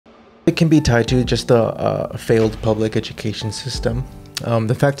It can be tied to just a failed public education system.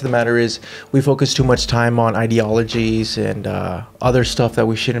 The fact of the matter is we focus too much time on ideologies and other stuff that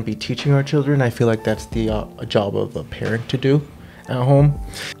we shouldn't be teaching our children. I feel like that's the job of a parent to do at home.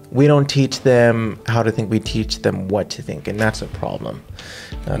 We don't teach them how to think, we teach them what to think, and that's a problem.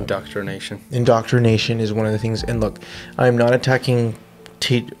 Indoctrination. Indoctrination is one of the things. And look, I'm not attacking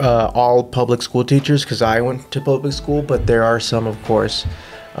all public school teachers because I went to public school, but there are some, of course,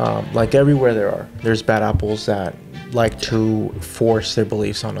 like everywhere there's bad apples that like to force their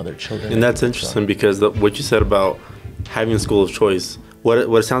beliefs on other children. And that's interesting because what you said about having a school of choice, what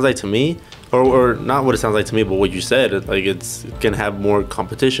it sounds like to me, or not what it sounds like to me, but what you said, like it can have more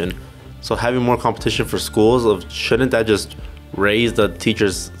competition. So having more competition for schools, shouldn't that just raise the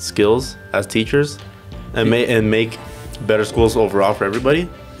teachers' skills as teachers and make better schools overall for everybody?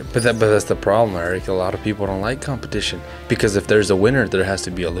 But that's the problem, Eric. A lot of people don't like competition because if there's a winner, there has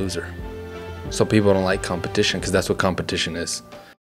to be a loser. So people don't like competition because that's what competition is.